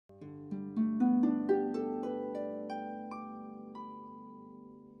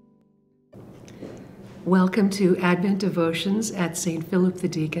Welcome to Advent Devotions at St. Philip the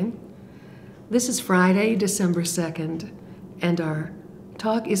Deacon. This is Friday, December 2nd, and our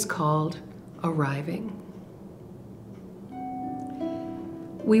talk is called Arriving.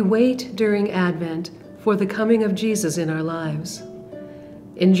 We wait during Advent for the coming of Jesus in our lives.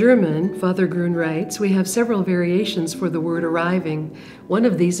 In German, Father Grün writes, we have several variations for the word arriving. One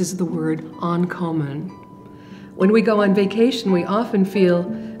of these is the word ankommen. When we go on vacation, we often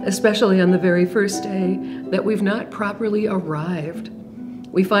feel, especially on the very first day, that we've not properly arrived.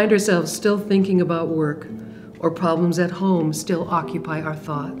 We find ourselves still thinking about work, or problems at home still occupy our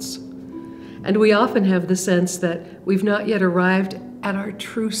thoughts. And we often have the sense that we've not yet arrived at our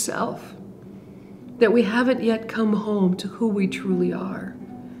true self, that we haven't yet come home to who we truly are,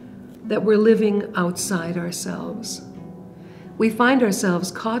 that we're living outside ourselves. We find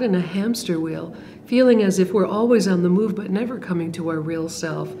ourselves caught in a hamster wheel, feeling as if we're always on the move but never coming to our real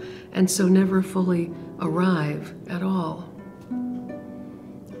self, and so never fully arrive at all.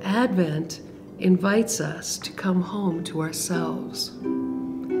 Advent invites us to come home to ourselves.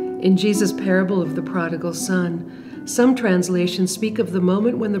 In Jesus' parable of the prodigal son, some translations speak of the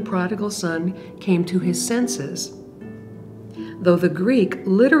moment when the prodigal son came to his senses, though the Greek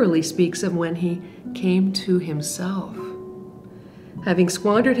literally speaks of when he came to himself. Having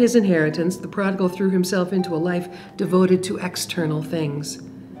squandered his inheritance, the prodigal threw himself into a life devoted to external things.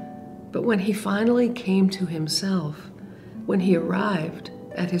 But when he finally came to himself, when he arrived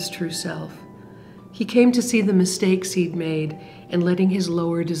at his true self, he came to see the mistakes he'd made in letting his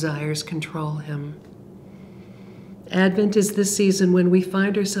lower desires control him. Advent is the season when we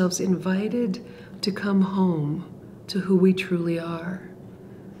find ourselves invited to come home to who we truly are.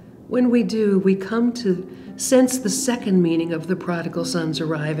 When we do, we come to sense the second meaning of the prodigal son's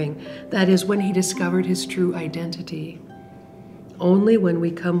arriving, that is, when he discovered his true identity. Only when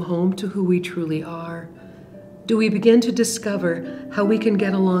we come home to who we truly are do we begin to discover how we can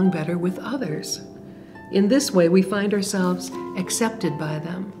get along better with others. In this way, we find ourselves accepted by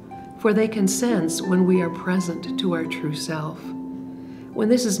them, for they can sense when we are present to our true self. When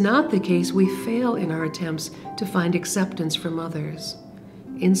this is not the case, we fail in our attempts to find acceptance from others.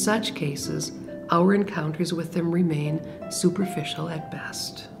 In such cases, our encounters with them remain superficial at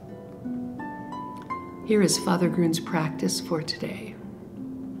best. Here is Father Grün's practice for today.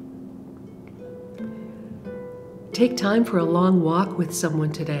 Take time for a long walk with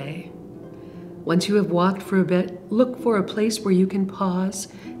someone today. Once you have walked for a bit, look for a place where you can pause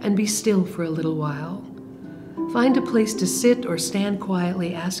and be still for a little while. Find a place to sit or stand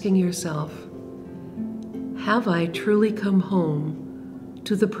quietly, asking yourself, have I truly come home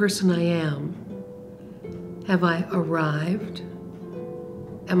to the person I am? Have I arrived?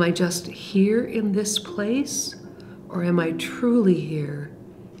 Am I just here in this place? Or am I truly here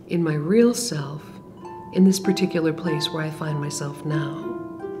in my real self, in this particular place where I find myself now?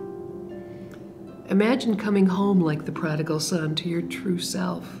 Imagine coming home like the prodigal son to your true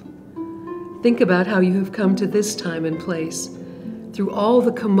self. Think about how you have come to this time and place through all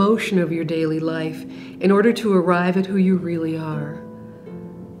the commotion of your daily life in order to arrive at who you really are.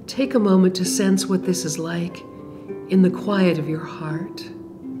 Take a moment to sense what this is like in the quiet of your heart.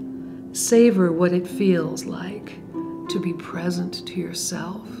 Savor what it feels like to be present to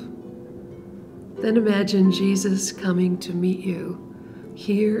yourself. Then imagine Jesus coming to meet you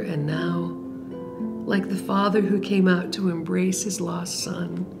here and now, like the father who came out to embrace his lost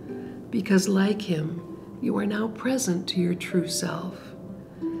son, because like him, you are now present to your true self.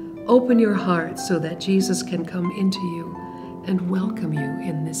 Open your heart so that Jesus can come into you and welcome you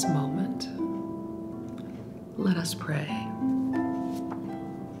in this moment. Let us pray.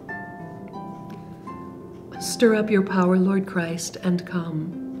 Stir up your power, Lord Christ, and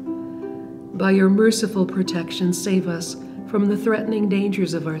come. By your merciful protection, save us from the threatening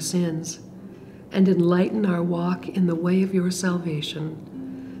dangers of our sins, and enlighten our walk in the way of your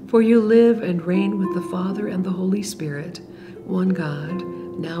salvation. For you live and reign with the Father and the Holy Spirit, one God,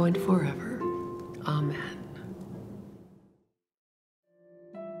 now and forever. Amen.